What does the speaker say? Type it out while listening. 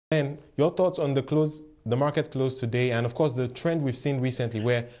And your thoughts on the market close today, and of course the trend we've seen recently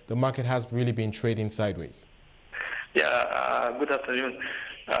where the market has really been trading sideways? Yeah, good afternoon.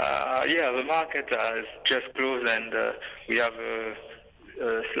 Yeah, the market has just closed, and we have a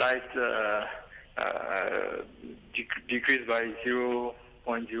slight decrease by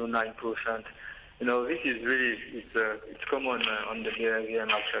 0.09%. You know, this is really it's common on the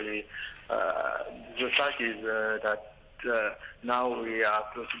BRVM actually. The fact is that now we are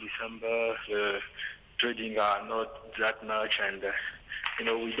close to December. The trading are not that much, and you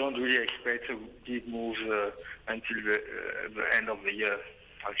know, we don't really expect a big move until the end of the year,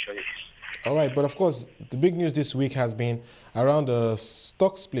 actually. All right, but of course, the big news this week has been around the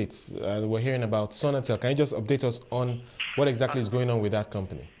stock splits. We're hearing about Sonatel. Can you just update us on what exactly is going on with that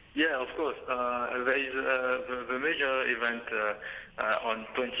company? Yeah, of course. There is the major event on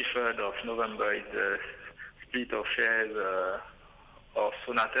 23rd of November is the split of shares of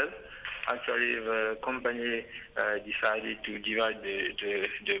Sonatel. Actually, the company decided to divide the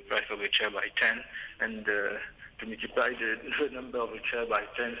price of the share by 10 and to multiply the number of the share by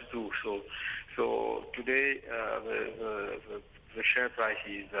 10 too. So today the share price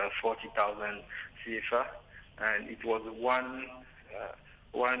is 40,000 CFA, and it was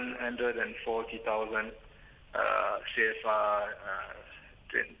 140,000 CFA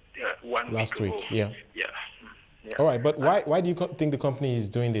 1 last week week. ago. Yeah. Yeah. All right, but why do you think the company is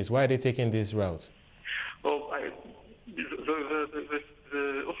doing this? Why are they taking this route? Well,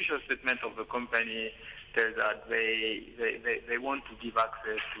 the official statement of the company says that they want to give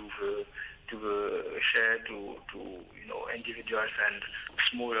access to the share to individuals and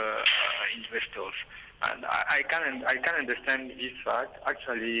smaller investors. And I can understand this fact.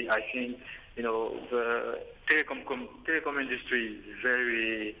 Actually, I think the telecom industry is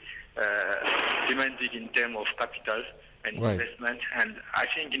very demanding in terms of capital and investment, and I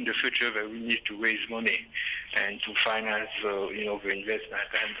think in the future that we need to raise money and to finance the investment,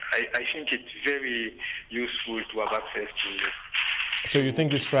 and I think it's very useful to have access to. So you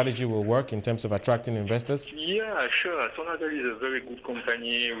think this strategy will work in terms of attracting investors? Yeah, sure. Sonatel is a very good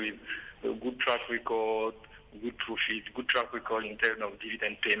company with a good track record, good profit, good track record in terms of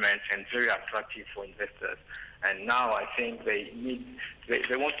dividend payments, and very attractive for investors. And now I think they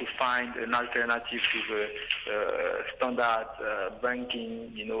want to find an alternative to the standard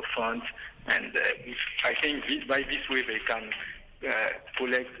banking, funds. And I think by this way they can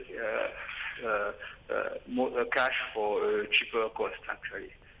collect more cash for a cheaper cost,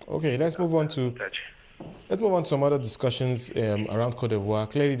 actually. Okay, let's move on to some other discussions around Côte d'Ivoire.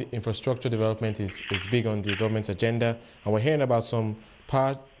 Clearly, the infrastructure development is big on the government's agenda, and we're hearing about some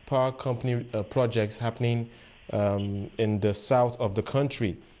power company projects happening in the south of the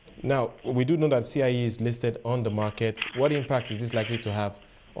country. Now, we do know that CIE is listed on the market. What impact is this likely to have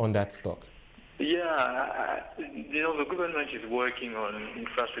on that stock? Yeah, the government is working on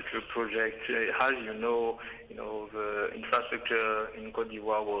infrastructure projects. As you know, the infrastructure in Côte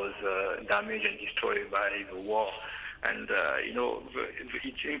d'Ivoire was damaged and destroyed by the war, and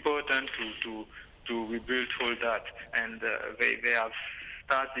it's important to rebuild all that. And they have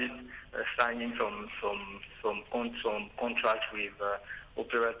started signing some contracts with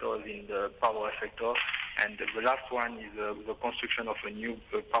operators in the power sector, and the last one is the construction of a new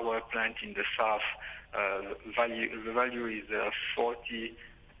power plant in the south. The value is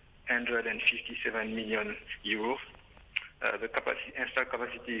 457 million euros. The installed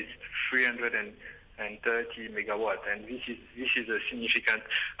capacity is 330 megawatts, and this is a significant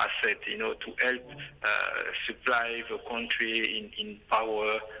asset, to help supply the country in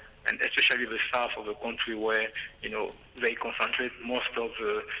power, and especially the south of the country where they concentrate most of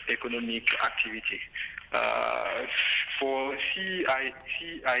the economic activity. For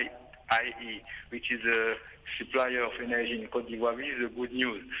CIE, which is a supplier of energy in Côte d'Ivoire, this is a good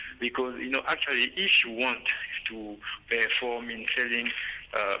news, because actually if you want to perform in selling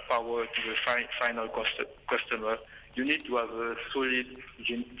power to the final customer, you need to have a solid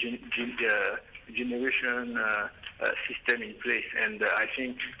generation system in place, and I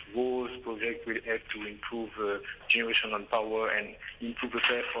think those projects will help to improve generation on power and improve the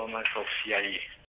performance of CIE.